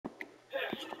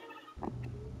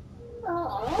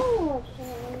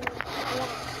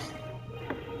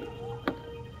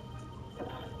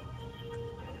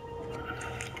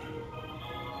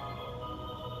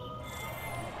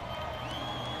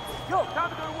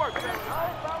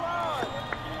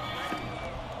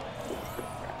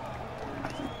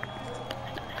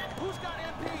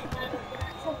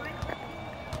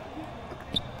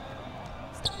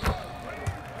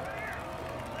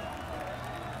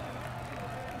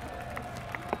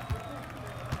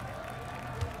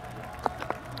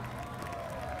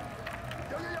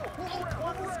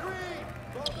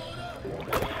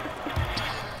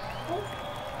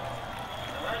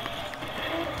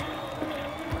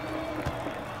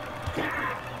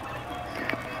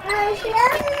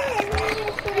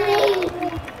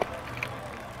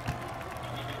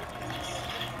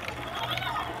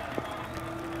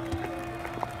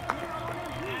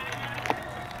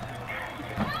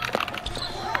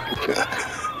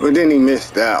But then he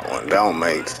missed that one. Don't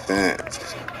make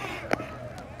sense.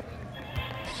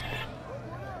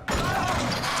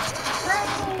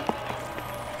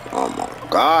 Oh my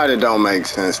God, it don't make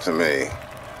sense to me.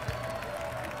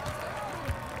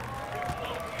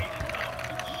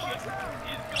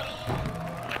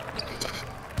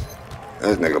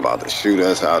 This nigga about to shoot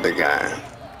us out the game.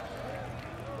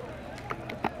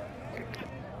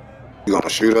 You gonna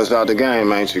shoot us out the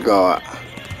game, ain't you, God?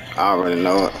 I already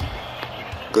know it.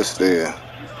 Good steal.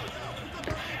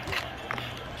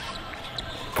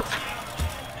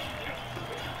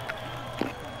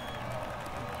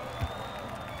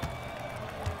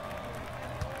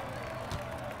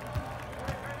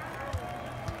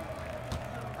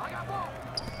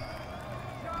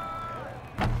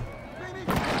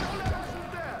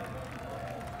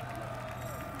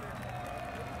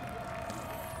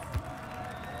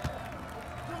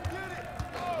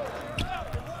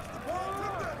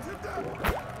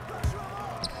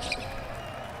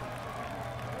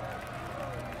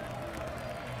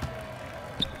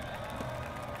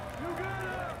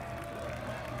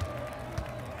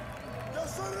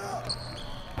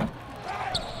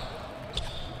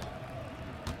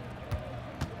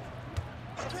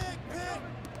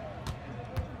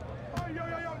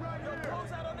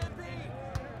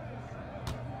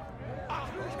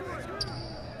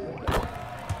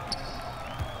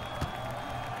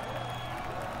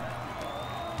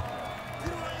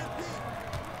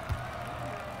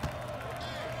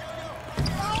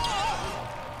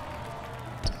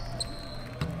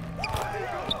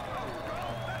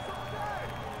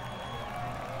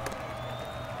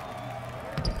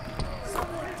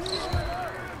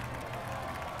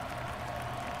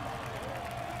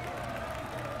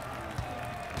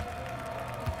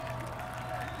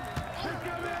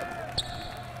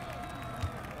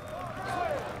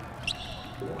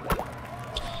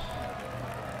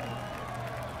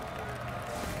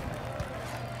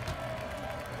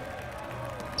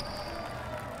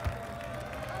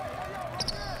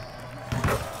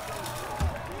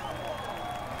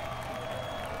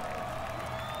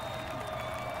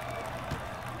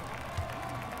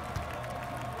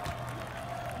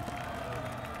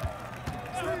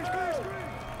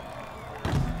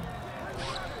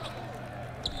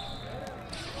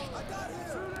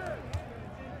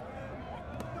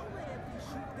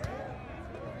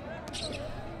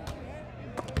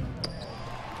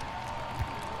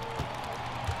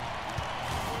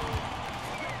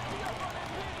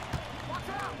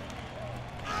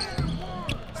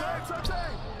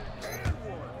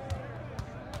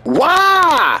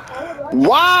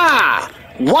 Why?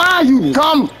 Why, you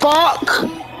dumb fuck?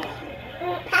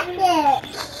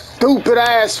 Stupid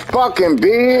ass fucking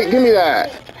big. Give me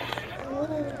that.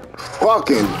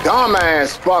 Fucking dumb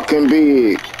ass fucking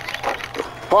big.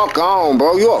 Fuck on,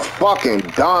 bro. You a fucking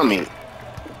dummy.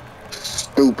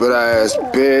 Stupid ass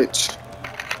bitch.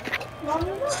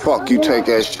 Fuck you take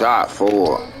that shot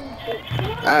for?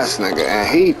 Ass nigga.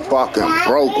 And he fucking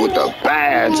broke with the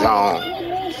badge on.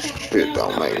 Shit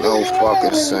don't make no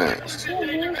fucking sense.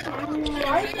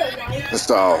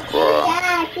 It's off, bro.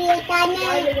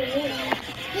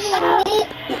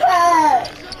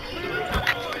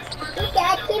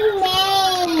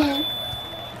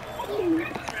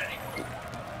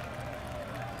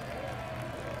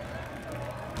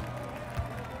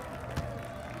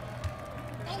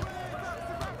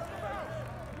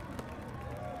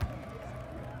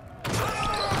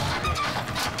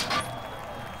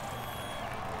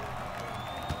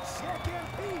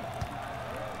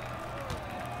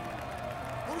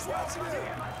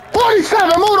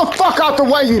 Move the fuck out the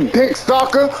way, you dick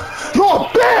sucker. You're a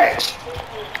bitch.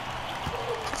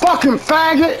 Fucking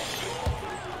faggot.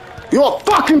 You're a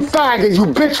fucking faggot, you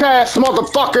bitch ass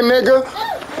motherfucking nigga.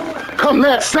 Come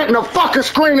there, setting the fucking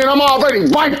screen and I'm already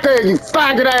right there, you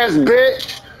faggot ass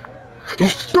bitch. You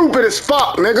stupid as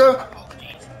fuck, nigga.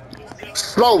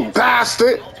 Slow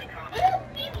bastard.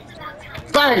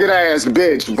 faggot ass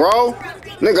bitch, bro.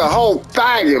 Nigga, whole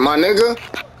faggot, my nigga.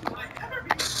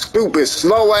 Stupid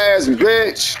slow ass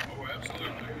bitch.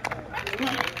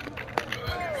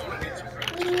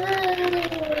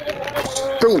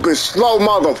 Stupid slow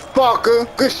motherfucker.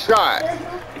 Good shot.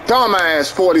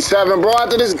 Dumbass 47, bro.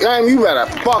 After this game, you better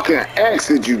fucking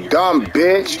exit, you dumb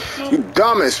bitch. You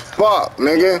dumb as fuck,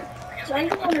 nigga.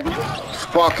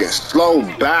 Fucking slow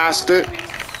bastard.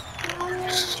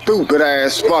 Stupid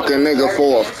ass fucking nigga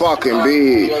for a fucking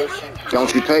big.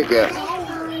 Don't you take that?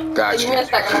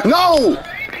 Gotcha. No!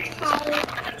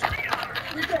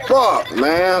 Fuck,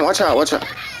 man. Watch out, watch out.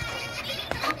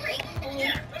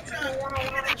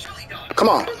 Come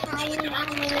on.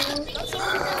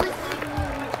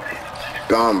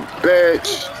 Dumb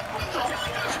bitch.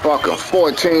 Fucking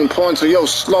 14 points of your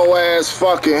slow ass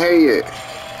fucking head.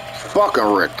 Fucking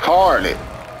retarded.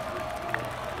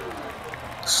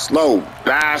 Slow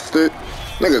bastard.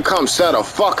 Nigga, come set a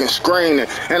fucking screen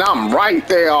and I'm right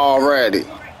there already.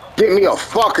 Get me a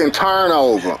fucking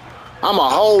turnover. I'm a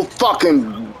whole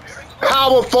fucking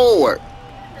power forward.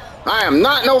 I am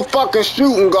not no fucking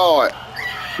shooting guard.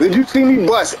 Did you see me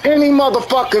bust any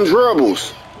motherfucking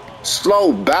dribbles?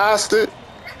 Slow bastard.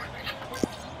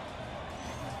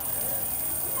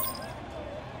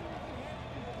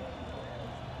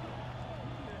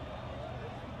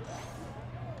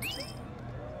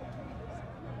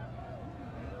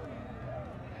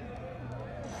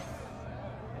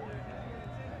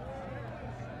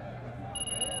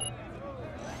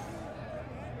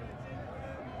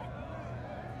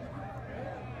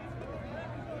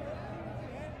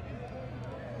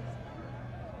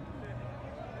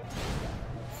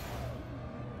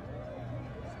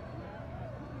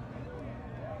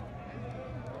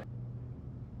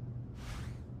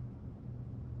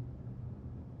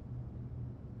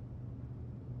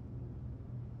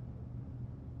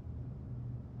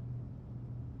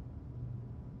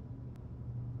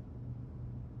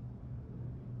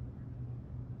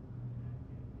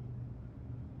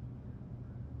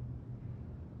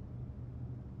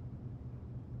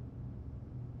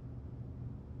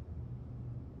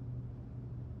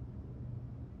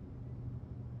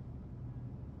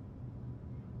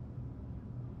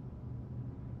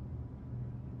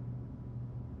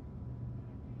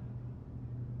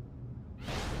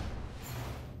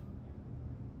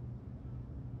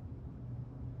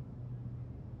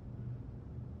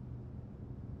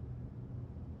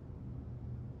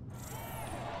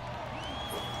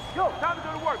 Yo, time to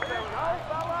go to work, Sarah. All right,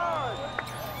 fellas.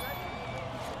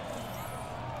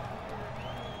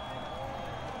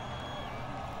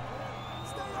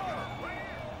 Stay on. Right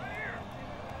here.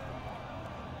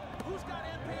 Who's got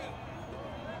MP?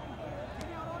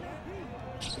 Get out on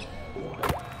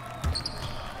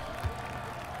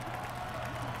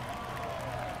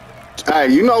MP. Hey,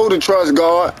 you know who to trust,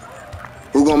 guard?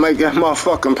 Who gonna make that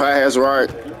motherfucking pass right?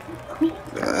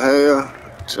 The hell?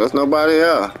 Trust nobody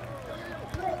else.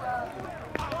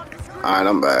 Alright,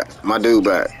 I'm back. My dude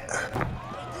back.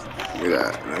 Get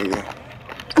out, nigga.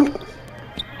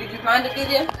 Did you find it, did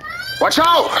you? Watch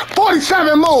out!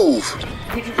 47, move!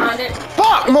 Did you find it?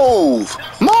 Fuck, move!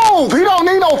 Move! He don't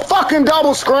need no fucking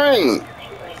double screen.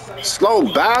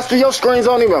 Slow bastard, your screens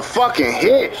don't even fucking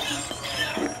hit.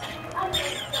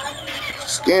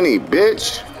 Skinny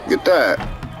bitch. Get that.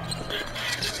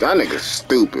 That nigga's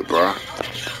stupid, bro.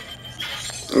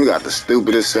 We got the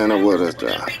stupidest center with us,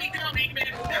 though.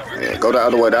 Yeah, go the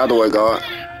other way, guard.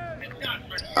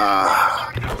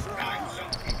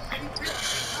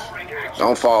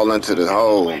 Don't fall into the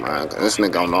hole, man. This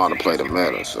nigga don't know how to play the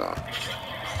middle, so.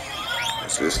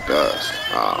 It's just us.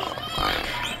 Oh, man.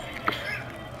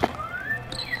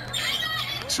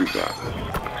 Shoot that.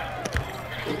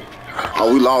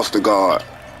 Oh, we lost the guard.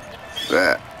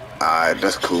 That. Alright,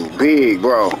 that's cool. Big,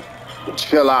 bro.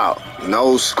 Chill out.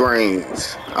 No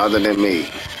screens other than me.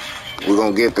 We're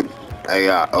gonna get the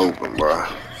AI open, bro.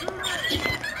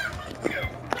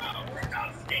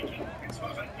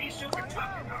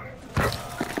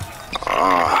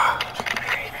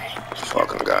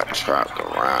 Fucking got trapped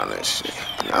around this shit.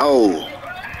 No.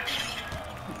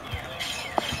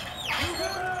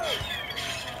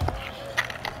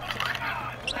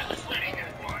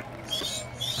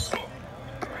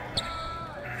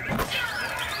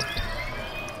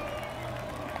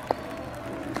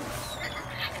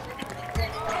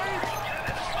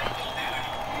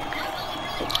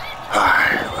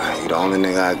 Alright, you the only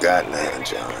nigga I got now,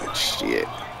 John. Shit.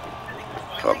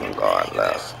 Fucking guard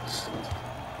left.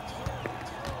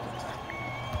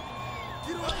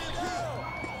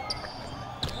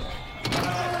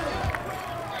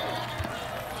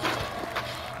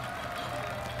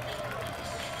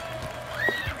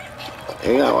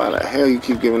 AI, why the hell you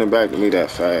keep giving it back to me that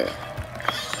fast?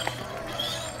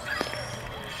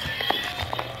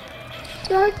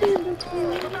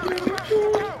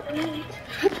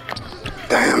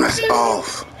 Damn, that's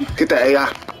off. Get the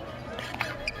AI.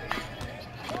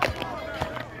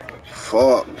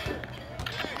 Fuck.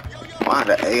 Why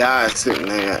the AI is sitting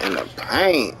there in the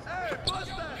paint?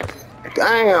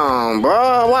 Damn,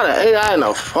 bro. Why the AI in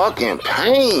the fucking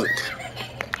paint?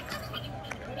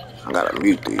 I gotta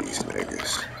mute these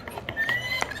niggas.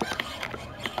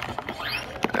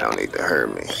 They don't need to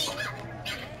hurt me.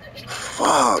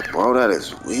 Fuck, bro. That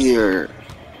is weird.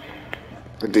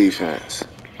 The defense.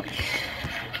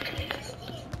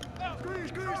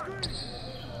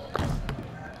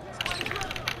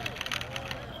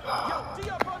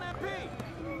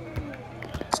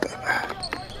 Stay back.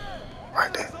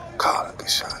 Right there. Call it. Good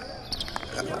shot.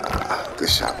 Good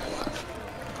shot, boy.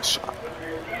 Good shot.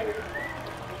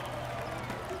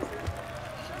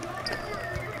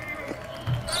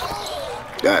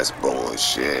 That's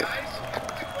bullshit.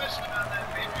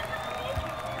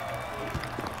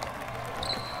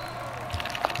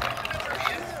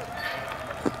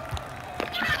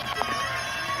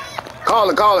 Call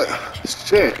it, call it.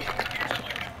 Shit.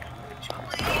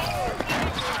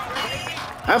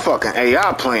 That fucking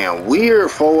AI playing weird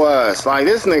for us. Like,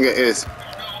 this nigga is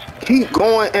keep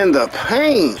going in the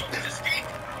paint.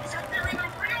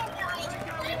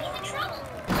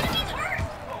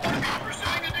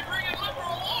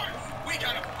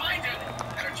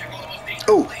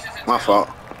 Ooh, my fault.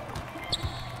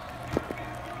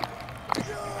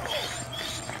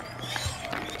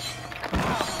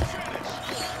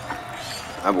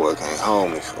 That boy can't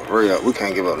hold me for real. We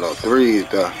can't give up no threes,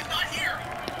 though.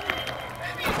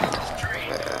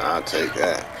 Yeah, I'll take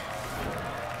that.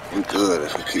 We good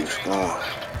if we keep scoring.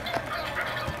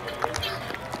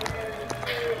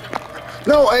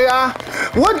 No, AI.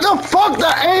 What the fuck the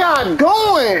AI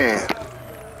doing?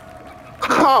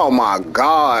 Oh my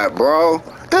God, bro.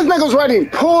 This nigga's ready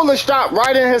to pull the shot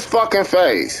right in his fucking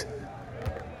face.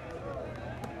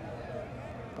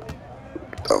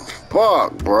 The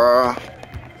fuck, bro?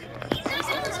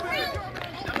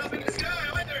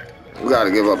 We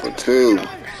gotta give up a 2.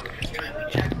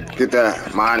 Get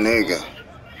that, my nigga.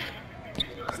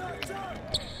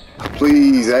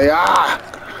 Please, AI.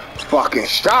 Fucking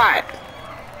shot.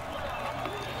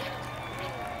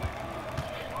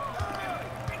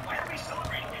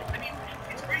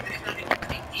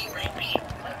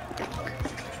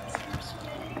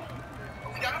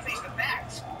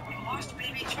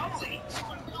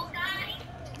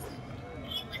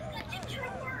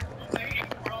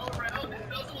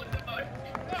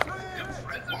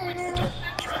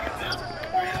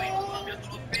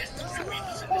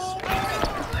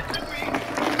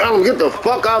 Tell him get the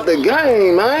fuck out the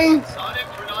game, man. Sonic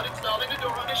for not installing a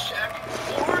door on his shack,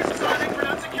 or Sonic for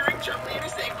not securing Chumley in a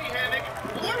safety hammock,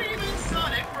 or even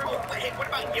Sonic for... Oh, wait, what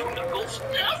about you, Knuckles?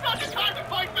 Now's not the time to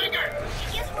point fingers!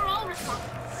 I guess we're all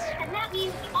responsible, and that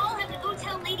means we all have to go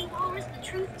tell Lady Walrus the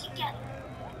truth together.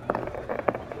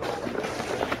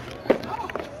 Oh,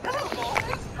 hello,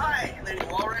 Walrus. Hi, Lady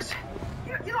Walrus.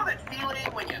 You know that feeling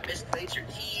when you misplace your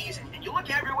keys, and you look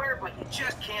everywhere, but you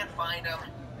just can't find them?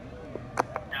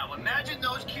 Now imagine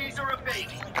those keys are a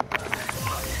baby.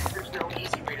 Look, there's no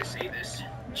easy way to say this.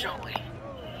 Chumley,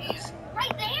 he's...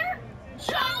 Right there?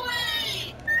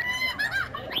 Chumley!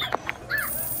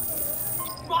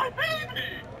 My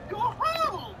baby! Go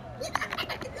home!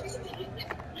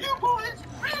 You boys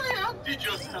really outdid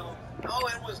yourself. Oh,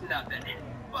 it was nothing.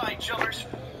 Bye, chummers.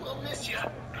 We'll miss you.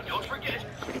 And don't forget,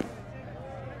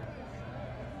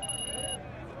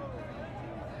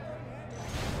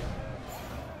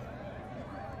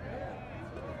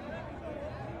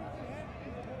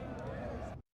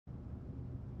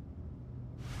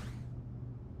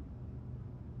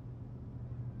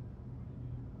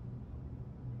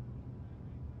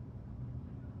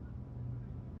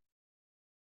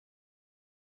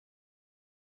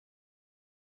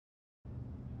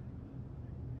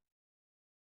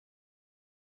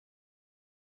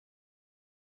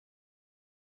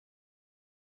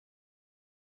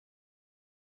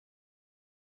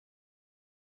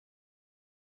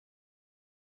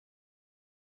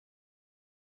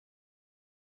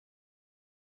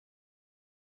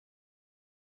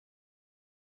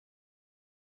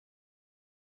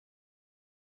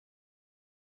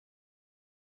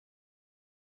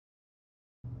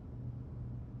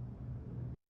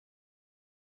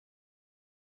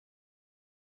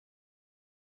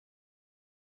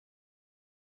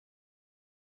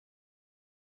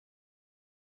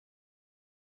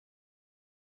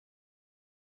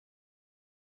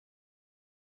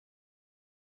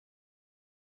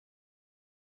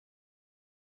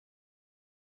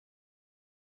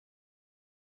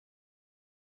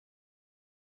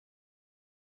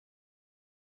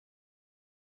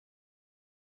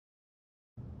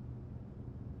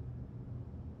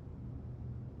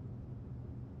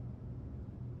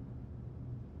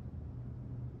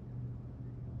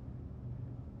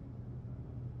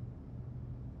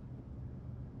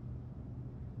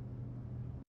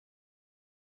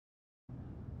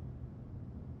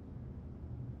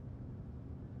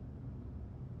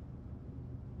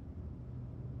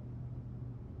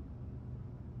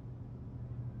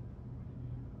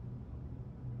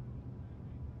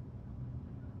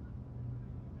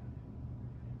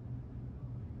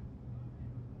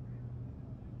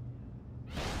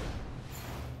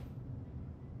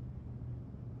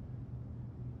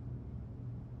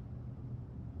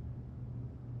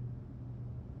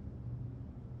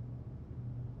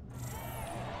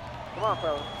 Come on,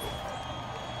 fellas.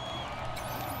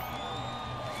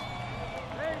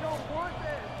 Hey, don't want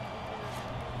this.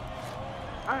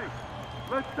 Hey,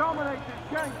 let's dominate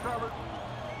this gang, fellas.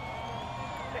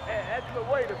 That's the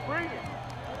way to bring it.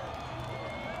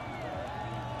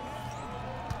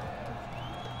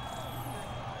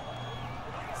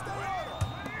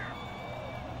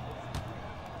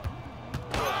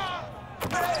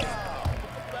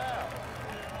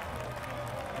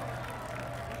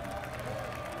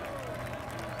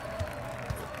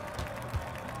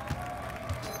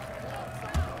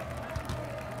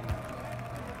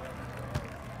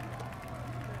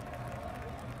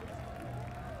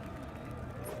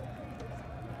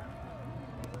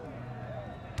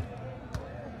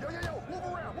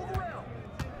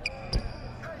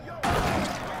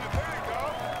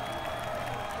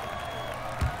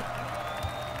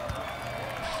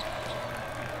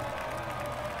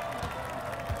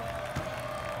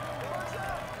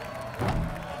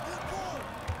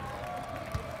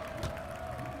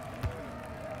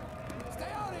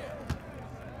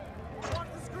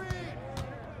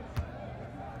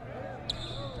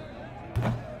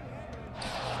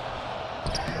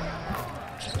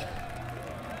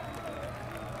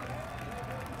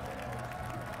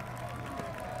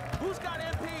 Who's got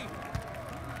MP?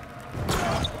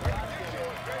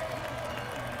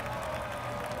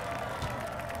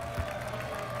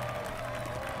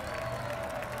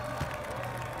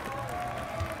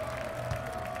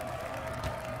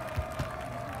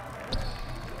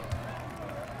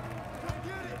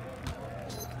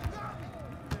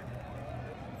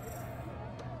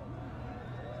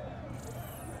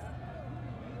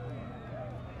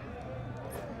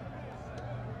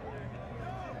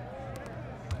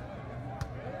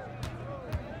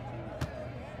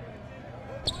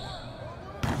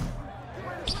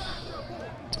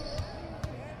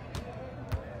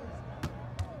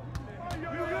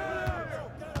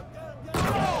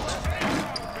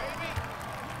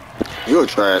 You a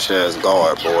trash ass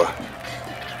guard, boy.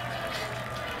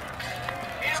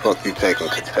 Fuck you taking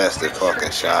contested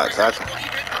fucking shots. I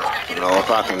don't know if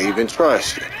I can even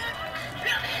trust you.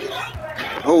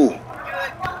 Who?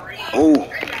 Who?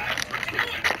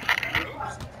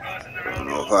 I don't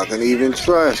know if I can even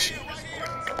trust you.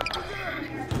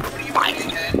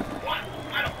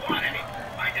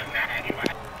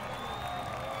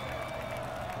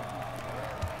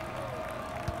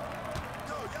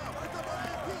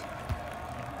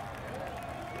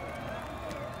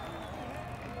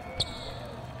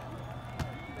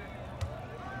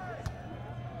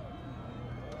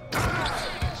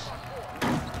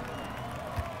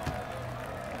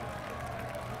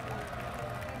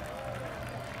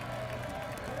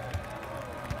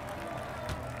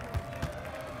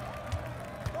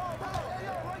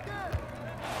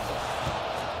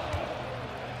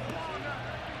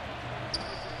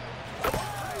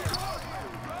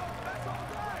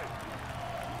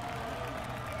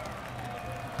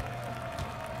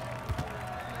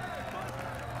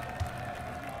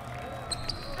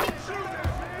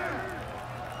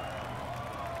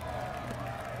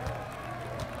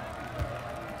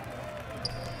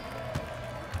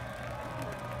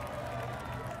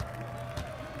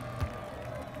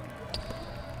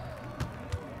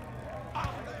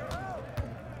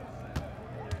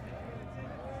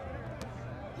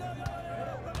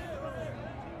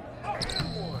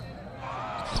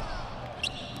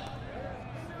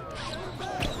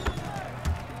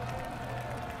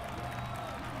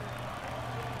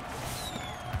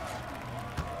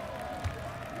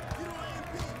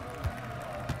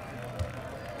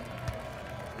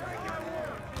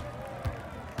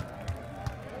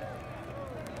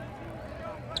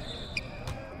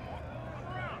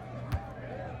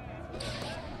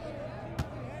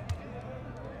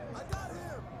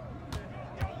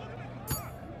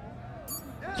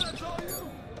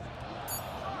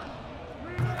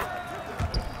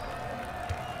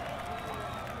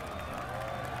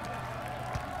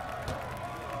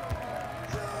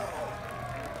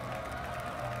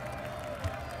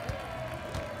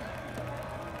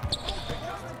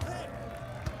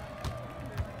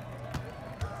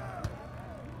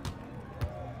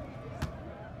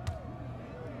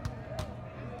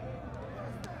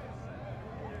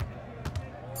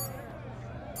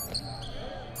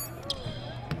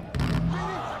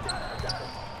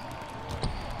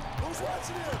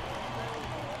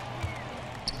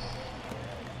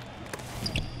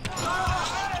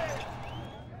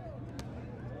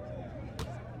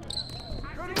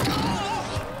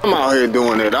 I'm out here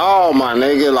doing it all, my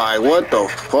nigga. Like, what the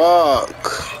fuck?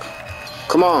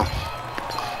 Come on.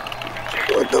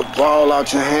 Put the ball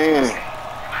out your hand.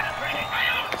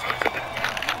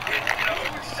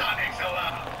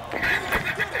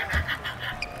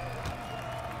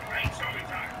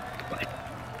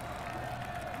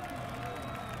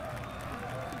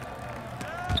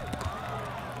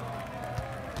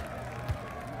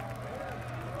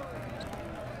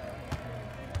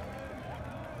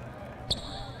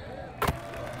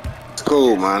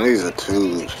 cool, man. These are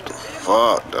twos. The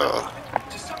fuck, though.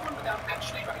 To someone without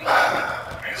actually writing.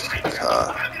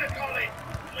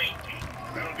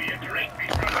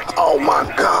 Oh my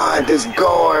God, this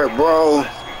guard, bro.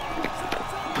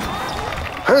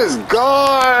 His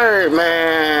guard,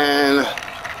 man.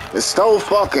 It's so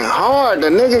fucking hard. The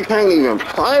nigga can't even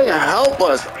play and help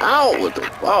us out with the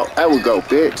ball. There we go,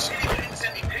 bitch.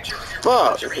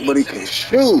 Fuck, but he can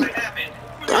shoot.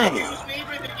 Damn.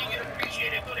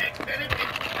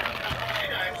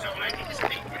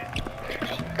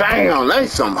 Damn, they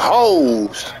some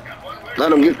hoes. Let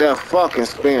them get that fucking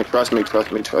spin. Trust me,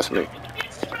 trust me, trust me.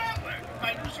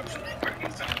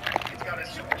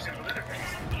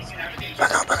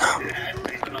 Back up, back up.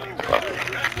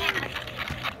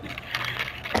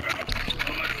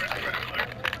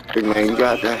 Big man, you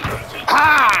got that?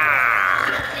 Ha!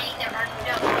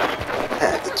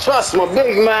 Had to trust my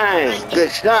big man.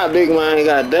 Good shot, big man.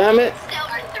 God damn it.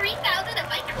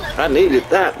 I needed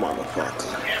that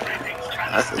motherfucker.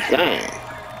 That's a game.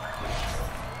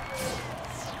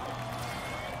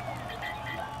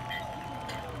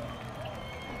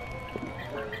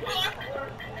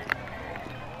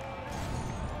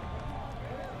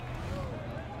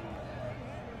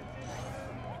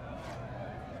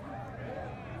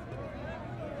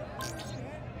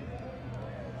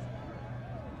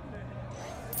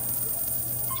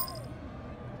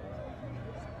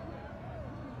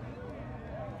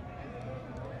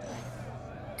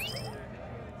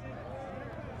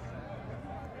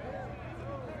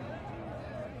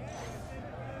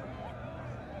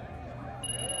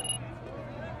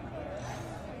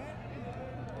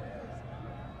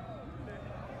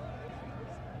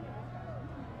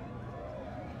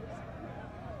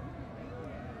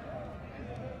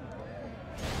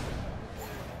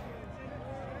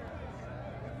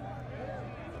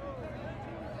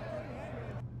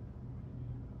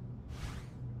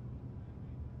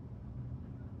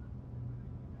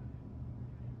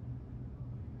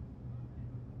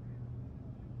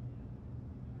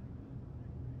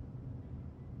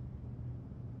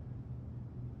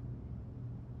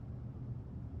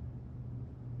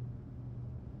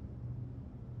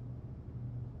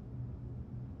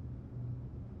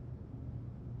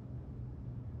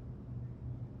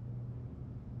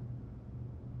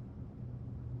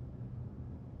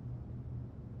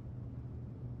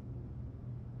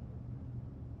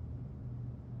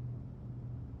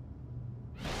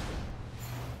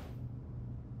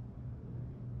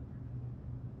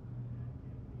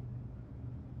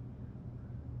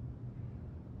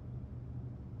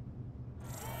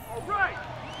 All right.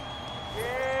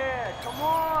 Yeah, come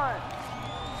on.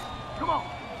 Come on.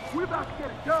 We're about to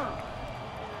get it done.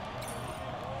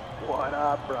 What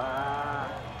up,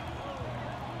 Brian?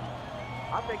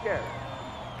 I'll take care of it.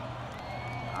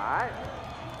 All right.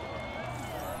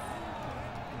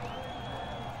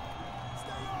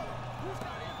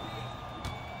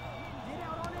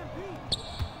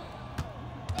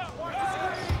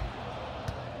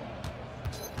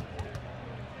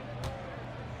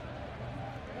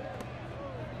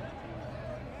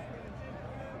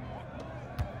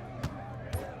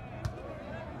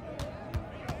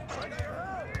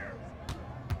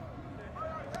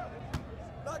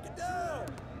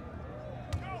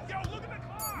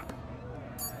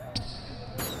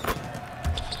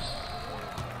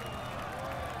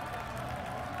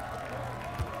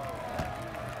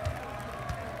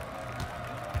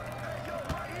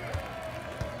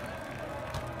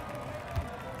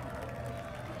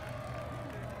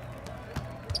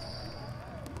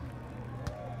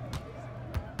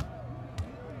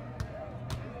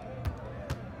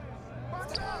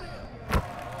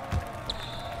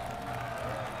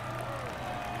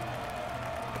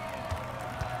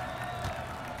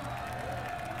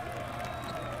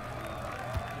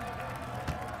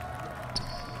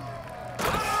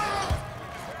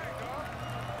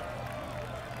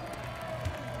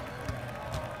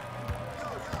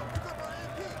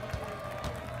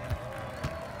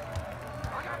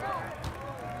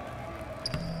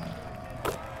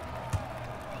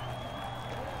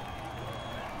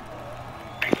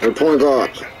 Hey, point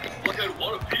guard.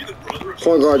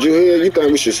 Point guard, you here? You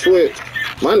think we should switch?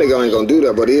 My nigga ain't gonna do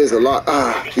that, but he is a lot.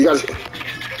 You guys.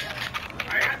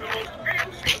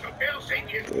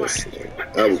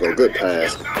 There we go. Good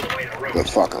pass. Good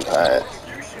fucking pass.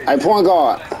 Hey, point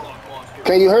guard.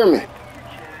 Can you hear me?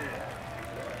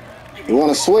 You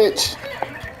wanna switch?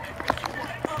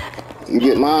 You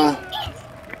get mine?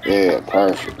 Yeah,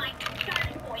 perfect.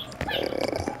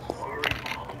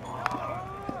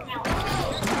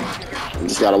 You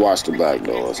just gotta watch the back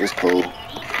doors. It's cool.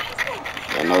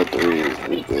 Yeah, no threes.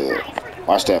 We good.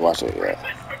 Watch that, yeah.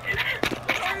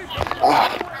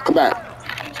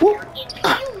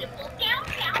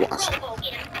 Watch.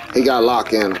 He got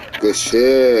lock in him. Good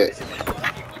shit.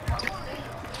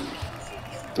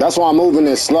 That's why I'm moving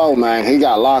this slow, man. He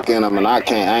got lock in him, and I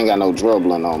ain't got no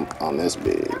dribbling on this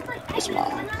big. It's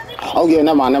mine. Oh yeah,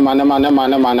 never mind.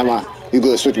 You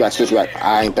good? Switch back.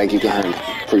 I ain't think you can hear me.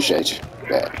 Appreciate you.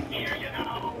 Bad.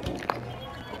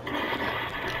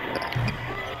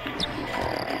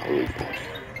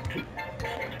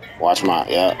 Watch my,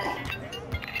 yeah.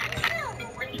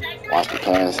 Watch the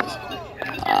passes.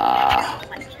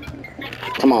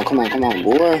 Come on,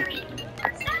 boy.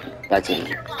 Back to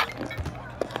me.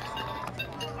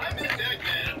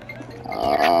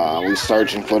 We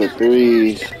searching for the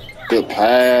threes. Good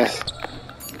pass.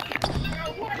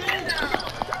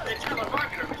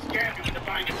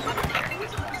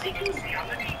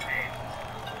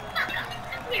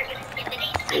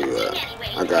 Yeah,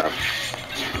 I got him.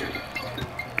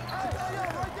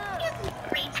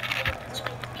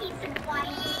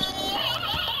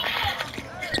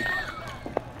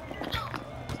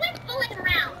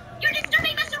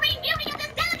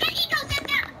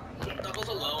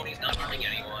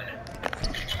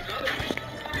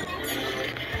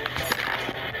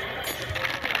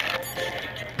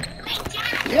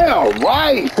 Yeah,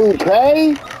 right,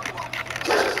 Bouquet.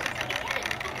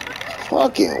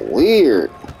 Fucking weird.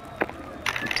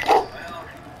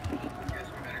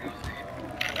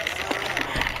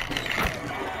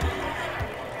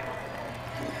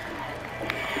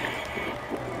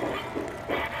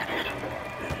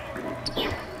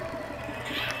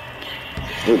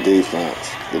 Good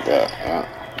defense. Good that. Yeah.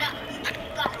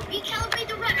 Recalibrate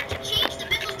the rudder to change the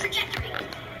missile's trajectory.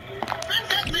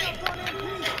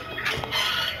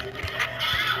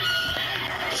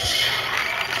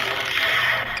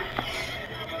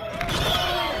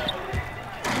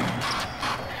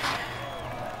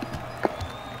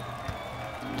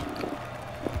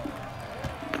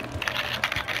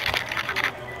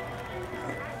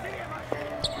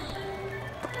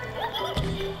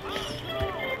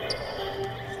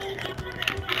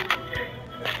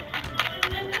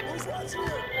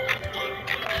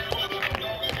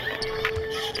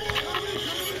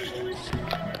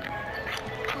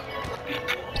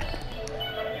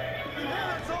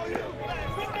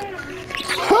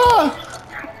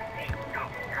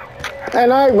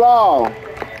 And I ball.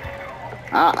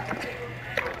 I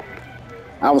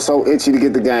was so itchy to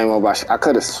get the game over. I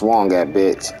could have swung that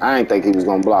bitch. I ain't think he was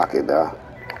gonna block it though.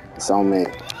 It's on me.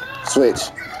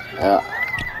 Switch. Yeah.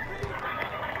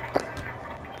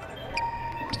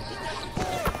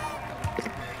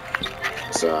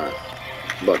 It's alright.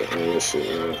 Bucket man, this shit,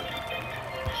 man.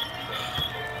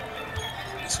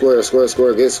 Square.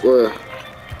 Get square.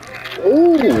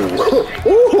 Ooh.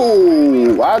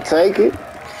 I'll take it.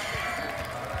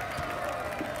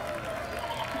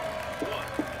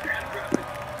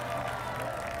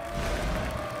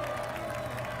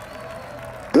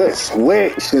 Good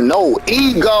switch, no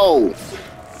ego.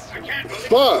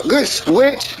 Fuck, good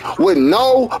switch with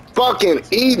no fucking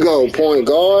ego, point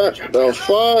guard. The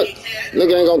fuck?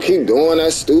 Nigga ain't gonna keep doing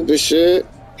that stupid shit.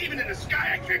 Even in the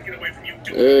sky, I can't get away from you.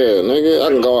 Yeah, nigga, I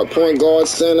can guard point guard,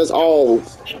 centers, all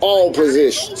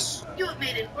positions.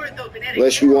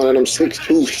 Unless you one of them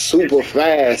 6'2" super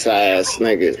fast ass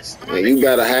niggas. And you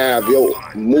better have your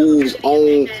moves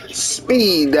on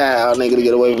speed dial, nigga, to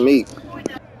get away from me.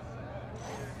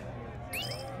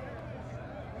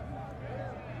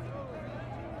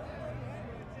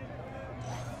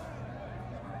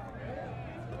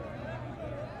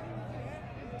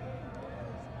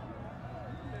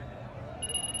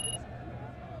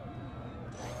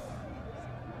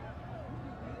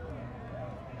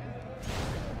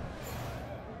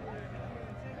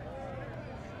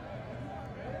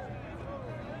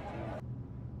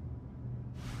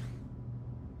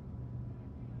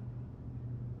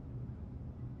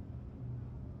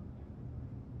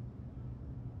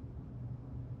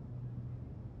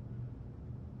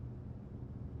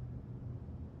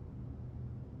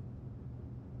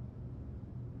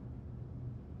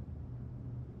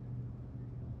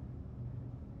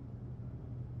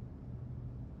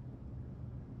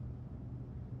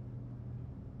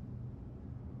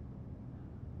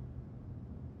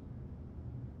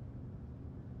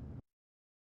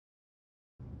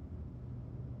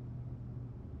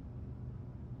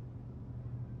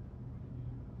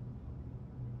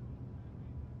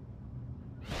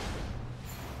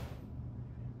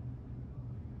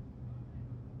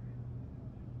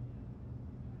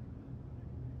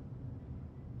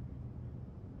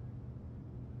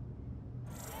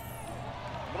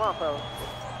 Come on, fellas.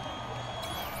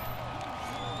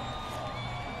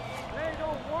 They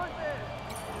don't want this.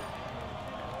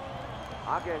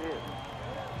 I'll get his.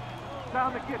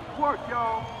 Time to get to work,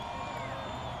 y'all.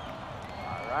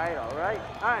 All right.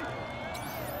 Nice.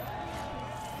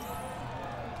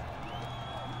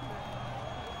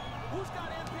 Who's got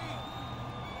MP?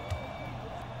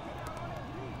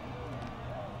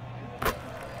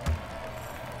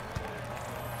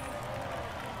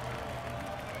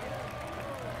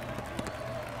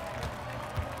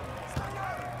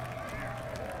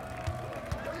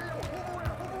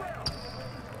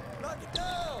 Knock it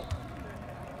down.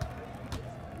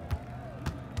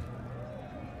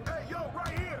 Hey, yo,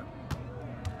 right here.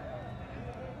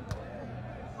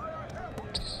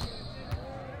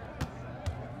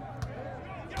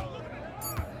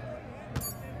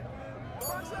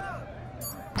 Watch out.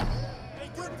 Hey,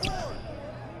 good boy.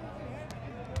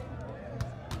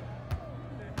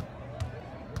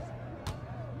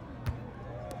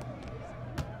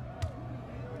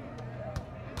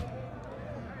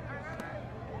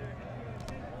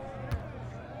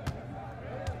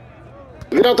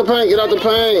 Get out the paint, get out the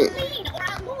paint. Clean, or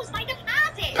I'll lose my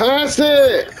deposit. Pass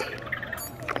it.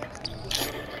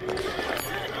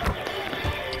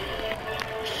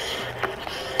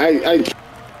 Hey. Stay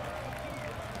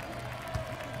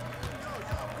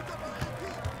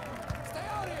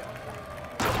out here.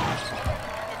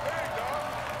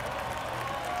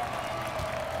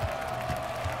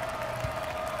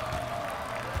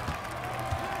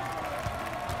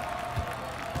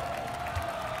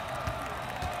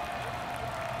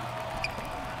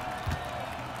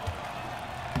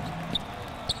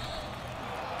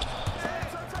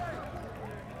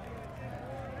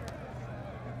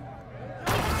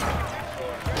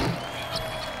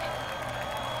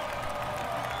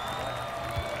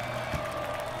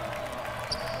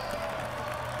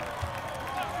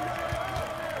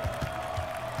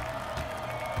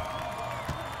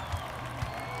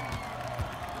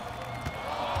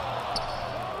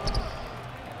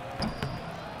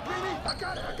 I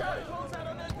got it. Close out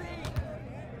on that B.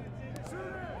 Shoot it.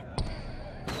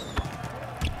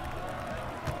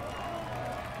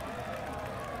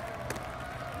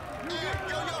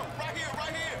 Yo,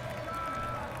 right here.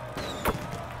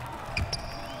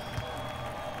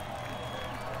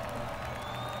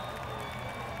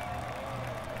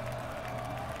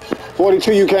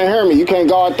 42, you can't hear me. You can't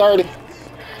guard 30.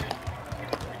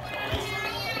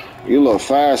 You a little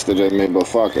faster than me, but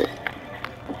fuck it.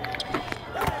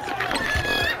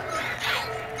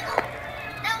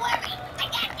 Don't worry, I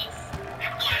got this.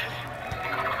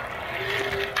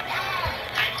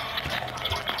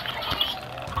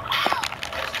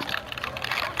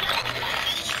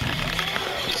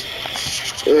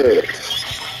 Yeah.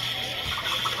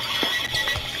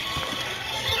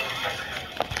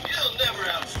 You'll never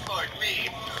outsmart me.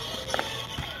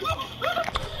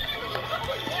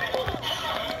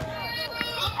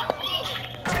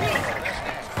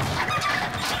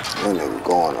 That nigga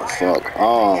going to fuck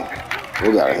off.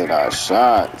 We gotta hit our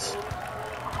shots.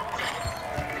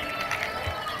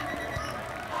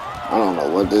 I don't know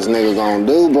what this nigga gonna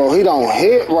do, bro. He don't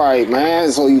hit right,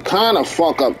 man. So you kind of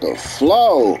fuck up the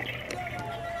flow.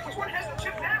 Which one has the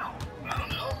chip now? I don't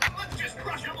know. Let's just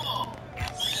crush them all.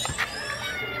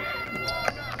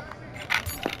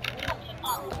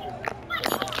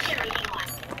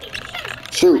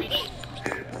 Shoot.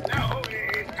 No,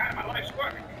 it's kind of my life's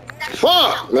work.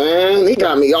 Fuck, man. He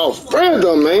got me off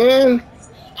rhythm, man.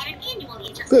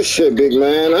 Good shit, big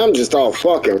man. I'm just off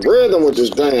fucking rhythm with this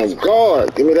damn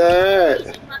guard. Give me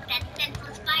that.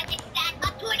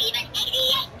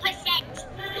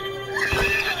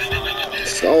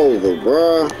 It's over,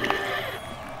 bruh.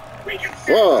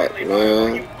 Fuck,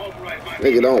 man.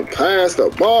 Nigga don't pass the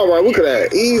ball right. We could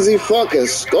have easy fucking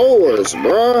scores,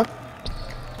 bruh.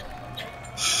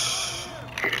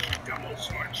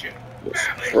 It's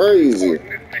crazy.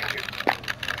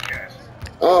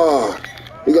 Oh,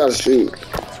 you gotta shoot.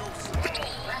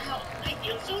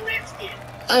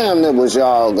 Damn, that was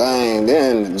y'all game.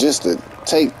 Then just to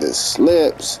take the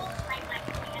slips.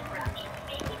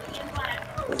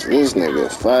 This nigga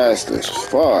fast as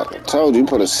fuck. I told you,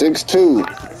 put a 6'2".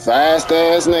 Fast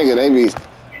ass nigga. They be.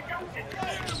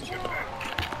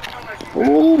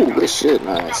 Ooh, this shit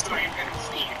nice.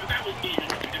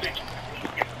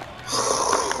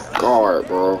 Guard,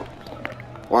 bro.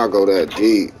 Why go that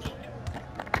deep?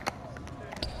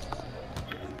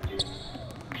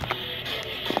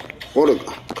 What a,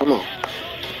 come on.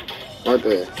 Right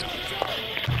there.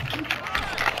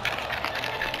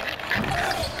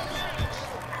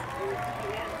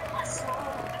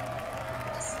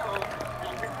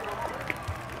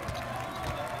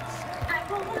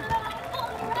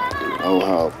 No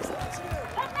help.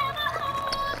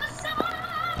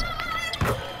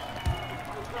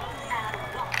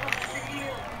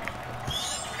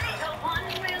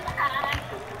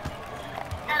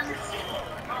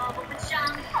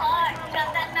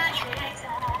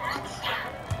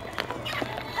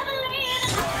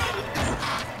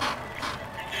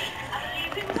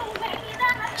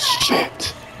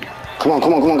 Come on,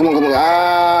 come on, come on, come on, come on.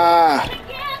 Ah!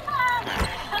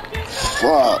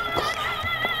 Fuck.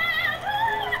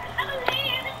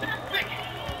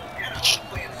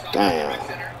 Damn.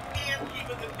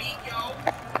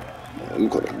 You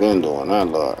could have been doing that a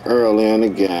lot early in the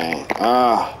game.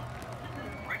 Ah.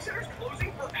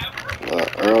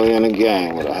 Early in the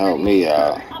game would have helped me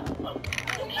out.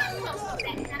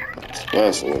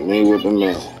 Especially with me with the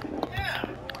miss.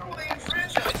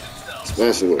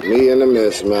 Especially with me in the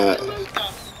miss, man.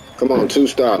 Come on, 2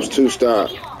 stops, 2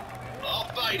 stops.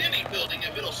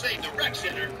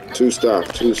 Two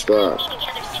stops, 2 stops.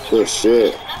 Good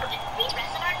shit.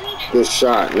 Good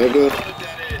shot, nigga.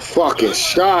 Fucking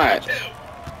shot.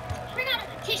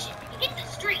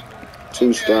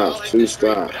 2 stops, 2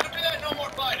 stops.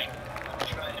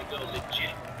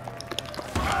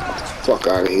 Fuck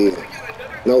out of here.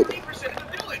 Nope.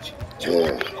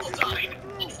 Yeah.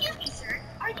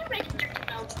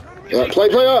 Yeah, play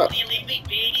up.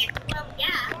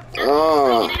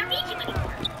 Ah.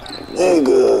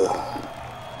 Nigga.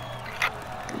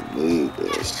 Need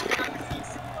this shit.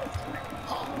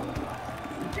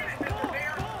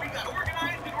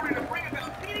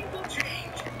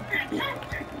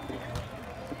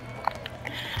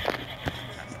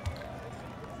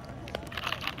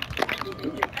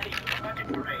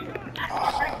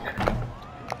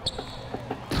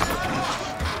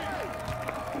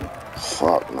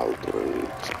 Fuck no 3.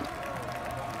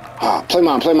 Ah, play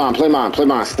mine, play mine, play mine, play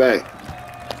mine, stay.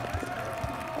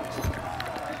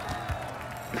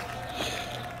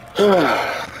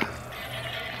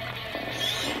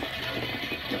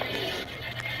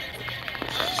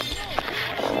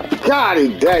 God, he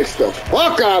diced the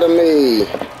fuck out of me.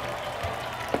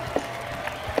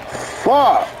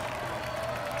 Fuck.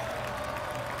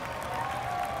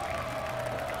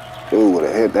 Dude would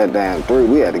have hit that damn 3.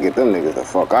 We had to get them niggas the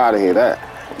fuck out of here. That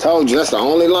told you, that's the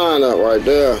only lineup right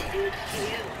there.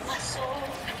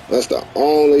 That's the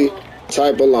only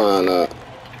type of lineup.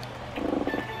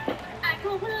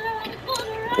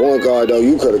 Point guard though,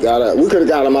 you could have got it. We could have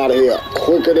got him out of here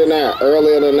quicker than that,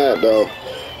 earlier than that though.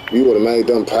 You would have made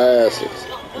them passes,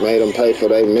 made them pay for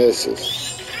their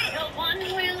misses.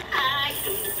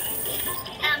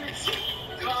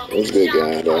 It was a good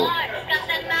game though.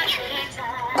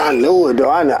 I knew it though.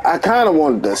 I kind of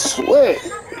wanted to switch.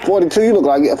 42, you look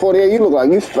like 48. You look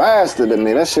like you faster than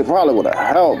me. That shit probably would have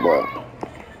helped, but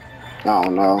I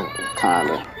don't know.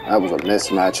 Kinda. That was a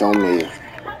mismatch on me.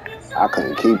 I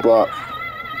couldn't keep up.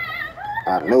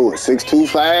 I knew it. 6'2",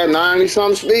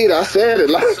 90-something speed. I said it.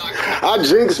 Like I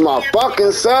jinxed my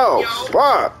fucking self.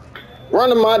 Fuck.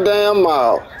 Running my damn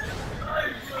mouth.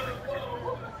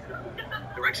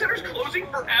 The rec center's closing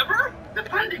forever? The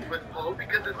funding was pulled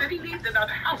because the city needs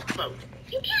another houseboat.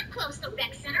 You can't close the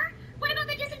rec center. What about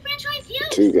the disenfranchised youth?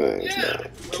 2 games, Yeah,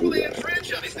 man. 2 they games.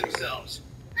 enfranchise themselves.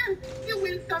 You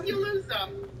win some, you lose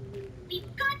some.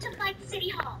 We've got to fight City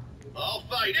Hall. I'll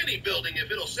fight any building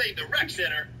if it'll save the rec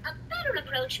center. A better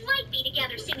approach might be to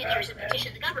gather signatures and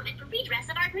petition the government for redress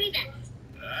of our grievance.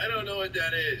 I don't know what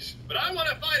that is, but I want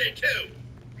to fight it too.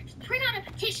 Let's print out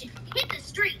a petition. Hit the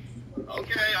streets.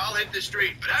 Okay, I'll hit the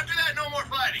street, but after that, no more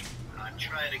fighting. I'm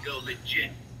trying to go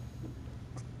legit.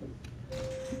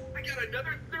 I got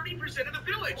another 30% of the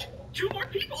village. 2 more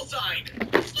people signed.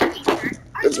 Excuse me, sir.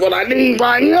 That's what I need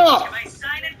right here. Can I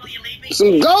sign it? Will you leave me?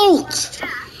 Some goats.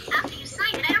 After you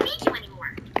sign it, I don't need you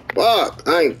anymore. Fuck.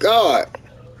 Thank God.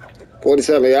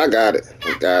 47, yeah, I got it.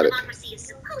 I got it. Democracy is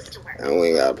supposed to work. And we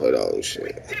ain't got to put old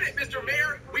shit. Did it, Mr.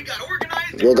 Mayor. We got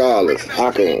organized. Regardless, I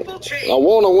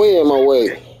want to win my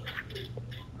way.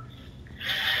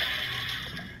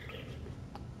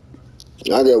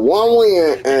 I get 1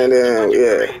 win, and then,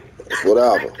 yeah, it's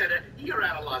whatever. You're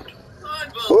out of luck.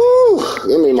 Woo,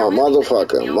 give me my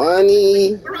motherfucking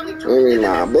money. Give me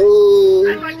my boo.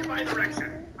 I'd like to buy the rec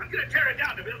center. I'm going to tear it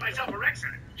down to build myself a rec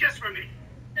center, just for me.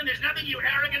 And there's nothing you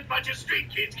arrogant bunch of street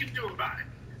kids can do about it.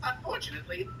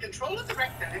 Unfortunately, control of the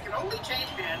rec center can only change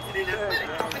hands in an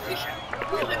athletic competition.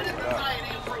 We live in a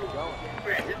society of rules.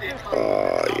 Granted,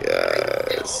 Oh,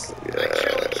 yes, I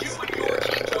challenge you and your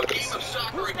team to a game of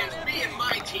soccer against me and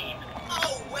my team.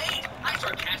 Oh, wait, I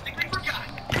sarcastically forgot.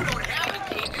 You don't have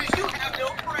a team because you have no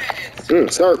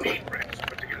friends. Circle.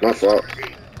 My fault.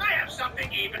 I have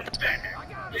something even better.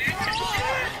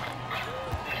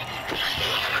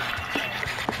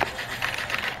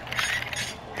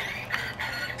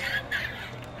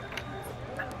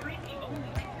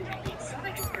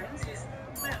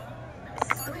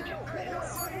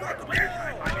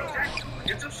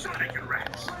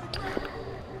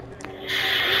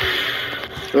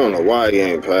 I don't know why you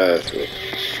ain't passed it.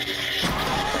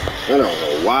 I don't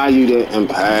know why you didn't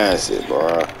pass it,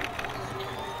 bro.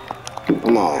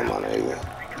 Come on, my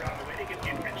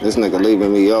nigga. This nigga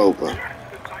leaving me open.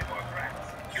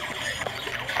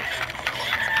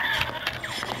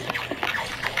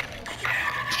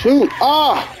 Shoot!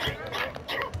 Ah!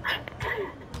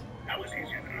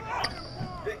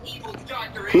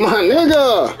 My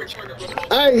nigga!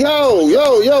 Hey,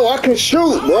 yo, I can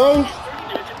shoot, bro.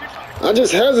 I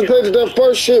just hesitated that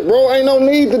first shit, bro. Ain't no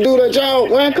need to do that, y'all.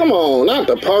 Man, come on. Not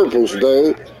the purples,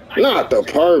 dude. Not the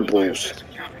purples.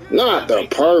 Not the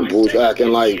purples acting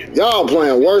like y'all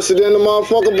playing worse than the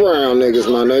motherfucking brown niggas,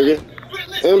 my nigga.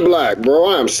 And black, bro.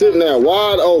 I am sitting there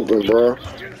wide open, bro.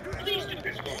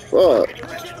 Fuck.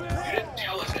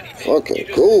 Fucking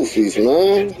goofies,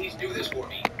 man.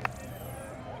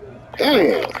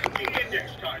 Damn.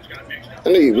 I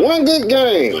need one good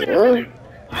game, bro.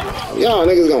 Y'all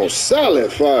niggas gonna sell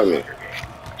it for me.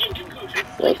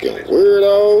 Fucking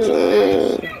weirdos,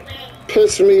 man.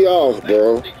 Piss me off,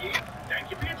 bro.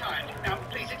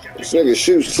 This nigga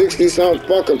shoot 60-something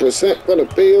fucking percent for the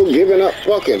field, giving up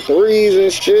fucking threes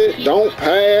and shit. Don't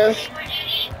pass.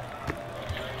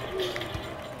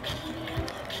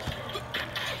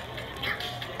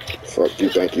 Fuck you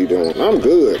think you doing? I'm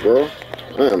good, bro.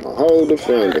 I am a whole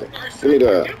defender. Give me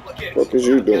that. What is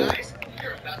you doing?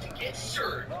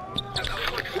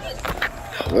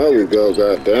 There we go,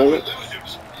 goddammit.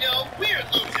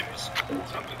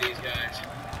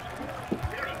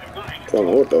 Tell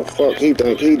him what the fuck he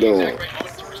think he doing.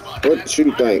 What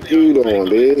you think you doing,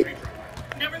 big?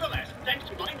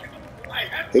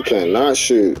 He cannot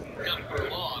shoot.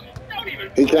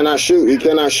 He cannot shoot. He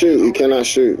cannot shoot. He cannot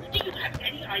shoot.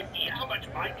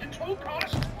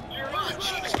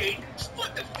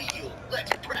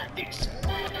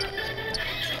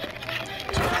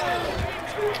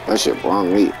 That shit brought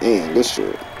me in. This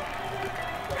shit.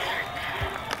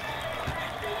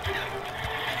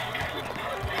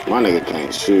 My nigga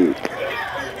can't shoot.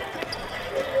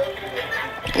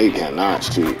 He cannot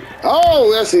shoot.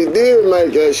 Oh, yes, he did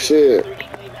make that shit.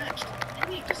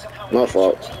 My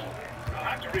fault. I'll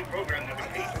have to reprogram them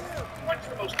with me. What's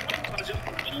the most unpleasant,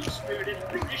 mean-spirited,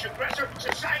 brutish aggressor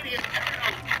society has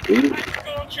ever known? High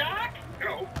school jock?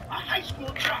 No, a high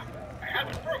school jock. I have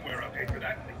a firmware update for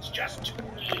that. It's just too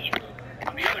mean.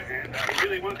 On the other hand, I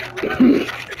really want that remote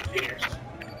something fierce.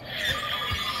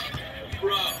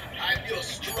 Bro, I feel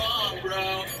strong,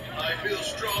 bro. I feel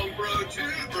strong, bro,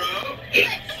 too, bro.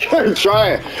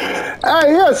 Try it.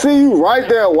 Hey, he'll see you right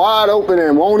there wide open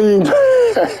and won't even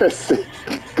pass it.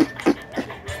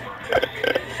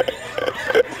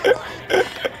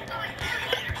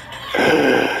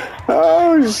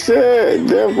 Oh shit,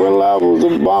 different levels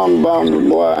of bomb,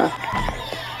 boy.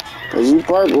 Cause you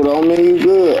purple don't mean you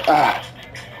good.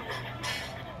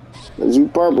 Cause you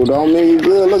purple don't mean you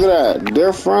good. Look at that.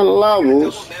 Different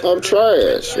levels of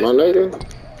trash, my nigga.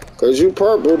 Cause you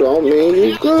purple don't mean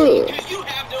you good.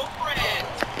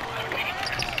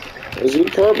 Cause you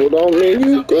purple don't mean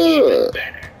you good.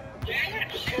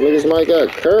 Niggas might got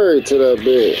carried to that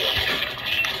bit.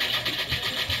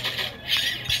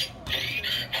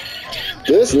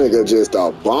 This nigga just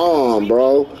a bomb,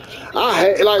 bro. I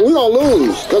hate, like, we gonna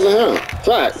lose because of him.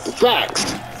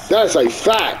 Facts. That's a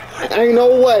fact. Ain't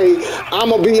no way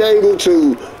I'ma be able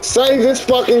to save this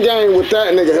fucking game with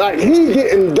that nigga. Like, he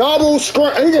getting double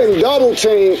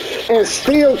teamed and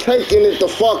still taking it the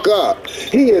fuck up.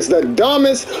 He is the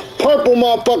dumbest purple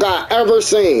motherfucker I ever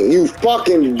seen. You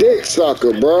fucking dick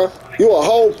sucker, bro. You a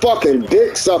whole fucking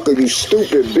dick sucker, you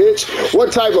stupid bitch.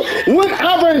 What type of...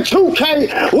 Whenever in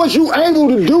 2K was you able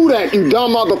to do that, you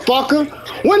dumb motherfucker?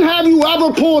 When have you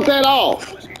ever pulled that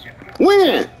off?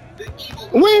 When?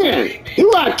 You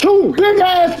got two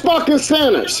big-ass fucking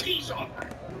centers.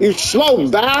 You slow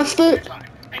bastard.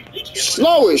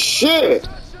 Slow as shit.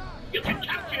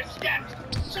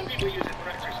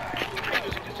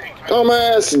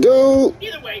 Dumbass dude.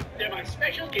 Either way, they're my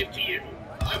special gift to you.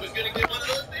 I was gonna get one of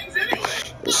those things anyway.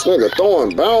 This nigga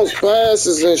throwing bounce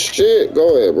passes and shit.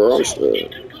 Go ahead, bro. I'm still.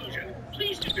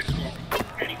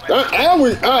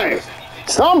 Hey,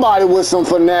 somebody with some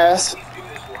finesse.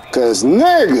 Cause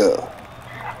nigga,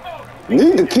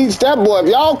 need to teach that boy. If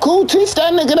y'all cool, teach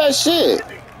that nigga that shit.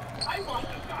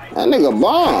 That nigga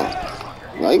bomb.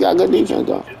 Well, he got good defense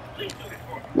though.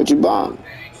 But you bomb.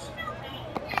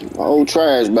 Old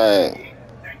trash bag.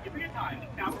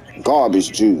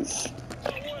 Garbage juice.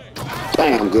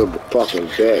 Damn good fucking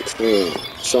backs, man.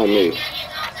 Show me.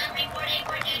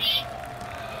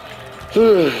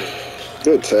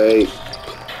 Good take.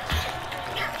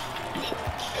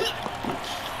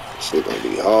 Shit gonna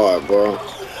be hard, bro.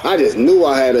 I just knew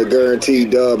I had a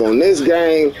guaranteed dub on this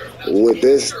game with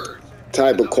this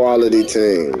type of quality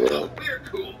team, bro. We're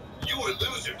cool. You were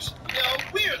losers. No,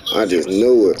 I just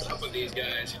knew it. What's up with these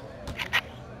guys?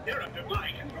 They're up to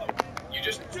my control. You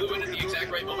just flew in at the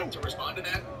exact right moment to respond to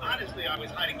that? Honestly, I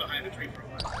was hiding behind the tree for a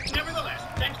while. Nevertheless,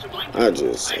 thanks to Mike. I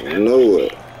just knew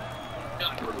it.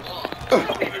 Not for long.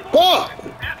 Fuck!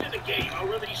 After the game, I'll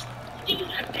release. Do you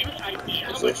have any idea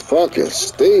how It's a much fucking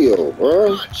steal,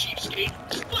 bro. on,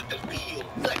 cheapskate? Split the field.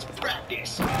 Let's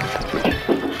practice.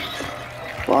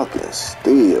 Fucking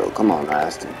steal. Come on,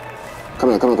 Nasty. Come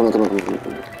here, come here, come here, come here,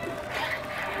 come here.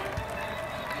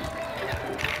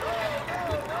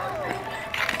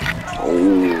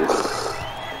 Ooh.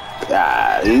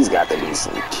 God, these got to be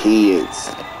some kids.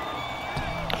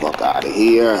 Fuck out of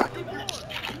here.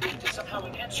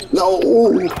 No.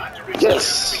 Ooh.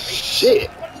 Yes. Shit.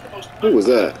 Who was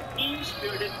that?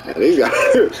 Yeah, these got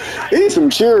these some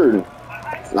children.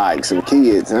 Like some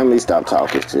kids. Let me stop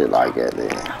talking shit like that then.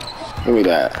 Give me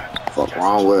that. Fuck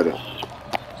wrong with him.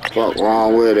 Fuck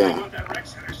wrong with him.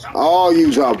 Oh,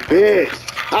 you's a bitch.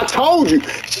 I told you.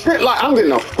 Shit, like, I'm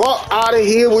getting the fuck out of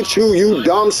here with you, you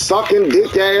dumb sucking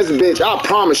dick ass bitch. I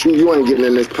promise you, you ain't getting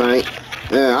in this paint.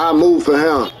 Yeah, I move for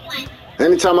him.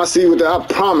 Anytime I see you with that, I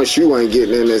promise you ain't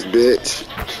getting in this bitch.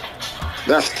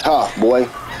 That's tough, boy.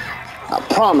 I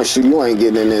promise you, you ain't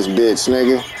getting in this bitch,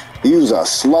 nigga. You's a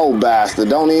slow bastard.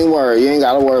 Don't even worry. You ain't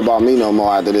got to worry about me no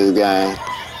more after this game.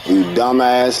 You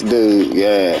dumbass dude.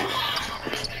 Yeah.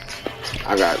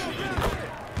 I got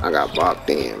bopped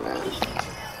in, man.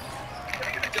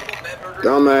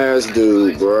 Dumbass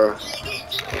dude, bro.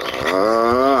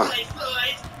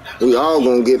 We all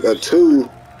gonna get a 2.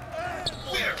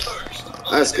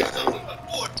 That's game.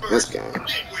 That's game.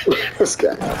 That's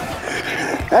game.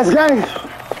 That's game.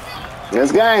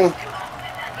 That's game.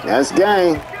 That's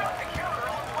game.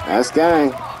 That's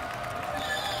game.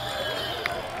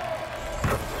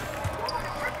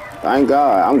 Thank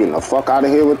God. I'm getting the fuck out of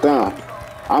here with them.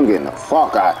 I'm getting the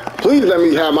fuck out. Please let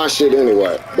me have my shit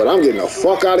anyway. But I'm getting the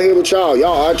fuck out of here with y'all.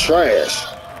 Y'all are trash.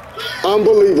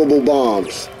 Unbelievable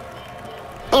bombs.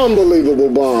 Unbelievable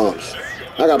bombs.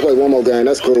 I gotta play one more game.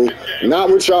 That's cool. Not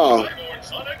with y'all.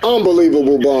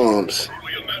 Unbelievable bombs.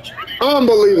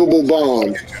 Unbelievable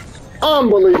bombs.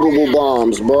 Unbelievable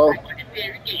bombs, bro.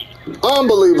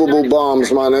 Unbelievable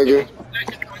bombs, my nigga.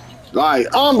 Like,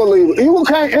 unbelievable. You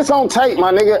can't, it's on tape,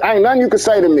 my nigga. Ain't nothing you can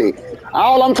say to me.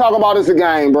 All I'm talking about is the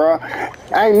game, bro.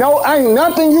 Ain't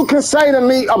nothing you can say to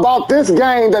me about this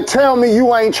game that tell me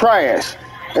you ain't trash.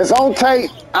 It's on tape.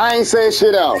 I ain't said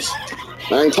shit else.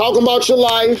 I ain't talking about your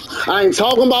life. I ain't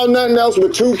talking about nothing else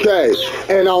but 2K.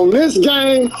 And on this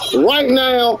game, right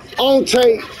now, on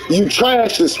tape, you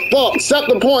trash as fuck. Except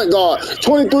the point guard.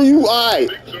 23, you alright.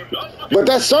 But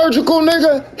that surgical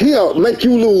nigga, he'll make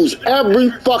you lose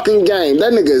every fucking game.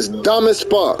 That nigga is dumb as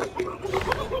fuck.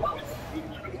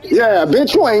 Yeah,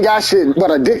 bitch, you ain't got shit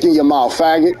but a dick in your mouth,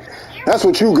 faggot. That's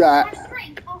what you got.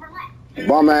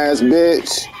 Bum ass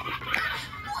bitch.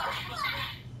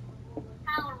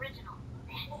 How original.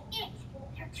 That's it.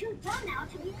 They're too dumb now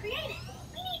to be creative.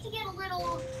 We need to get a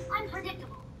little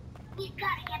unpredictable. We've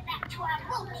got to get back to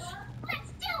our roots.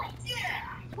 Let's do it.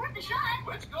 Yeah. It's worth a shot.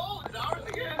 Let's go. It's ours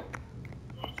again.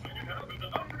 Second half is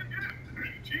ours again.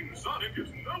 And Team Sonic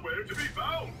is nowhere to be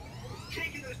found. It's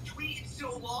taking us tweets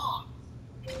so long.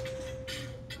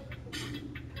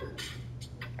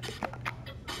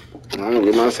 I'm gonna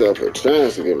give myself a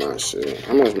chance to get my shit.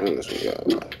 How much minutes we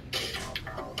got?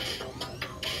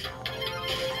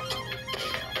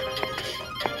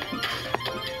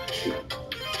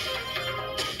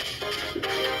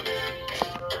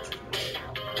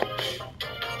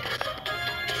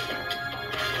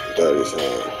 30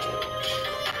 seconds.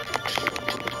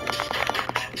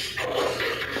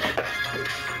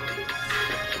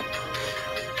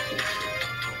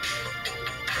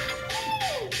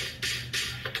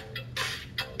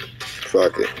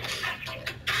 Fuck it.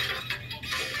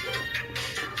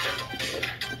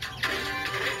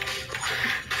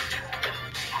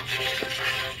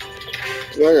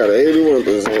 I got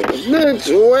 81%. Bitch,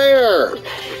 where?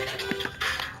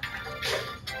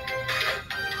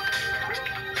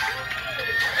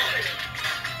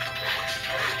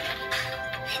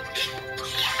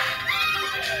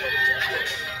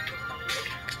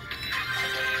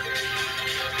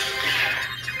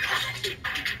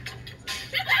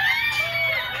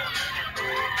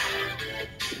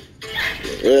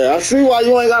 Yeah, I see why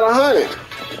you ain't got 100.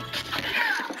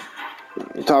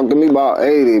 You talk to me about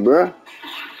 80, bruh.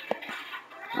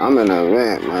 I'm in an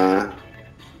event, man.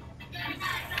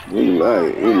 You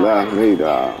left me,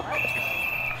 dog.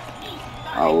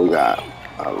 Oh, we got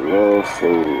a little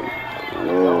food, a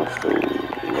little food,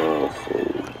 a little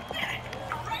food.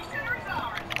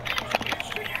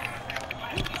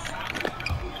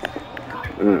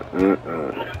 Mm.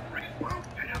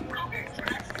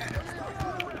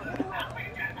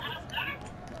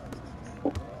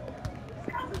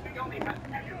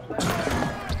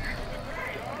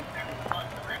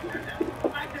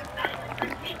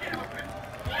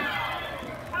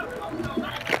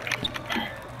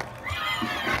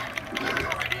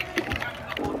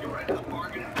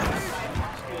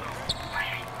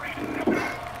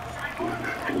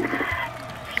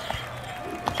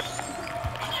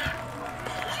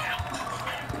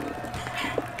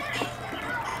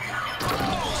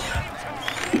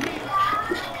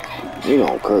 You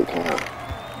don't cook him.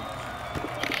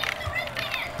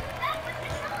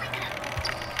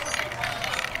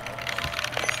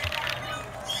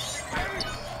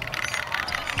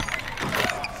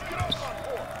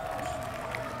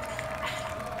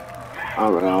 I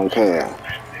really don't care.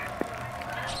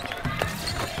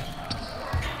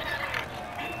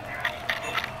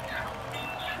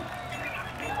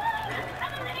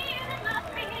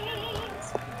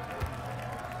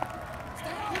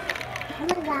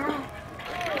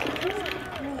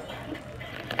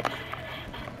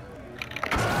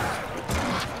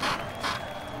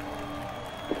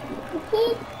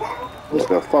 What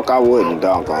the fuck I wouldn't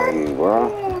dunk on you, bro?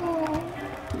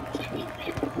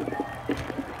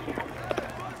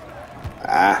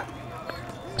 Ah.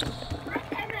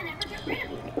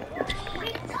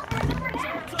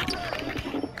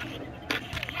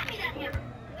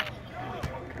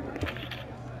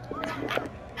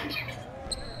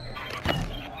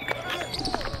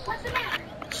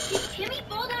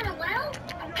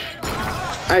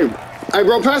 Hey,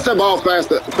 bro, pass that ball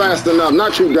fast enough.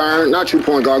 Not you, darn. Not you,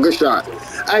 point guard. Good shot.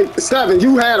 Hey, Steven,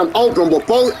 you had him open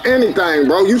before anything,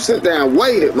 bro. You sit there and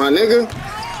waited, my nigga.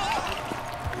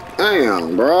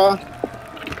 Damn, bro.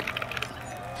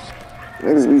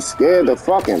 Niggas be scared to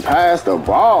fucking pass the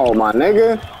ball, my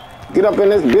nigga. Get up in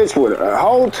this bitch with a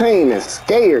whole team is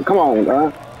scared. Come on,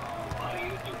 bro.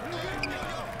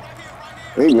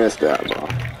 He missed that, bro.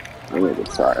 That nigga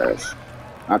trash.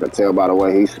 I could tell by the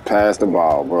way he passed the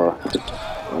ball, bro.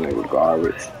 That nigga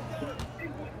garbage.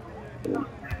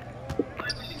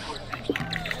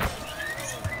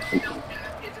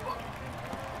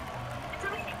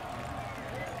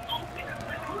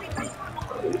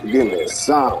 Give me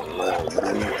something,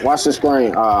 man. Watch the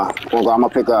screen. I'm gonna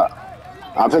pick up.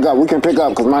 I'll pick up. We can pick up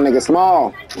because my nigga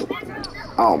small.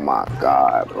 Oh my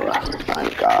God, bro.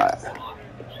 Thank God.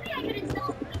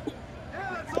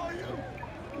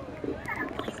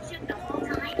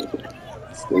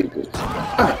 Stupid.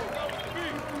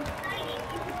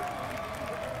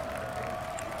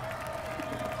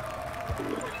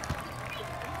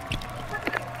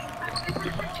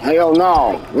 Hell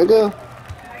no, nigga.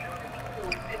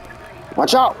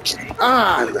 Watch out.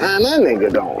 Ah, man, that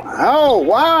nigga don't. Oh,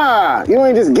 why? You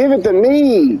ain't just give it to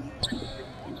me.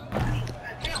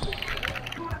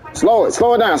 Slow it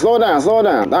down, slow it down.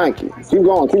 Thank you. Keep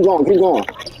going.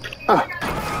 Ah.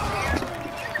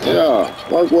 Yeah,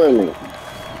 work with me.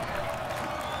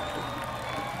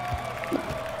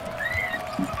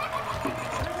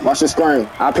 Watch the screen.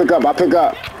 I pick up.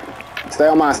 Stay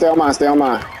on mine.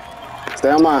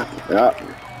 Yep.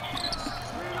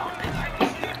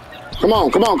 Come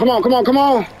on.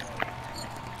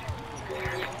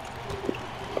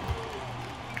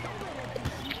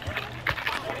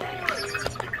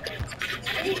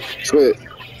 Split.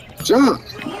 Jump.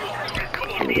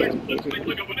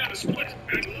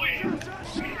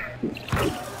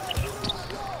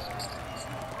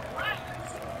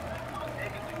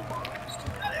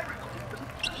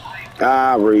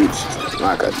 I reached.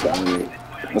 Like a dummy.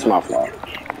 That's my fault.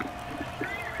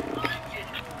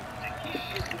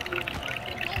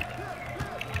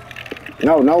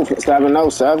 No, 7.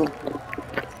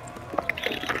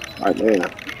 Right there.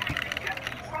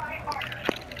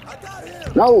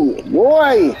 No,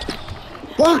 boy.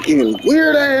 Fucking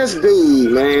weird ass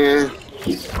dude, man.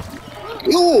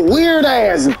 You a weird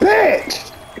ass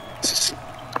bitch.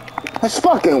 That's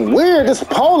fucking weird. This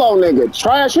Polo nigga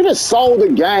trash. You just sold the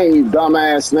game, you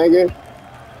dumbass nigga.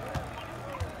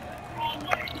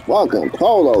 Fucking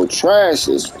Polo trash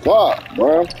as fuck,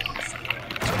 bro.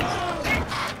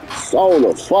 Sold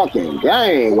the fucking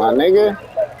game, my nigga.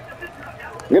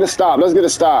 Get a stop. Let's get a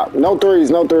stop. No threes.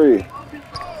 Give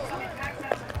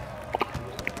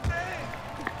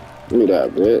me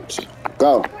that, bitch.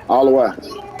 Go. All the way.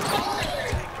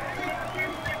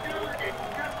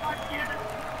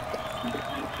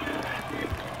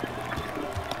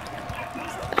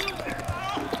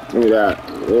 Give me that,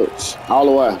 bitch. All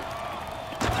the way.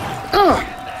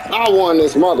 I won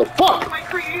this motherfucker. My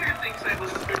creator thinks I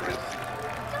was nervous.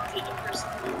 Don't take it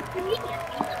personally. The media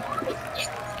thinks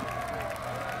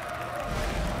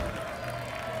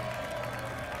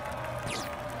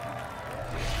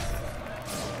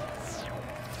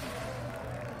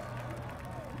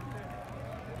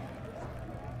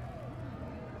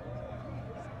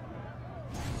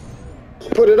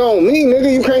Put it on me,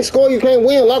 nigga. You can't score, you can't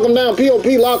win. Lock them down, POP,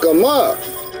 lock them up.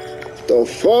 The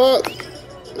fuck?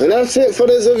 And that's it for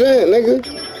this event, nigga.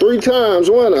 3 times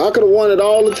winner. I could have won it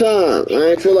all the time.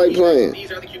 I ain't feel like playing.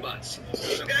 These are the Cubans.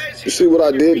 So guys, You see what I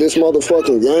did this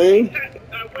motherfucking game?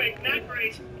 Wait, not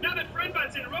great. Now that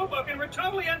Friendbot's in Roebuck and we're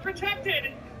totally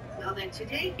unprotected. Well, then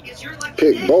today is your lucky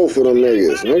Pick day. both of them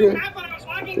niggas,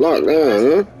 nigga. Lock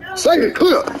down, huh? Say the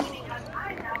clip.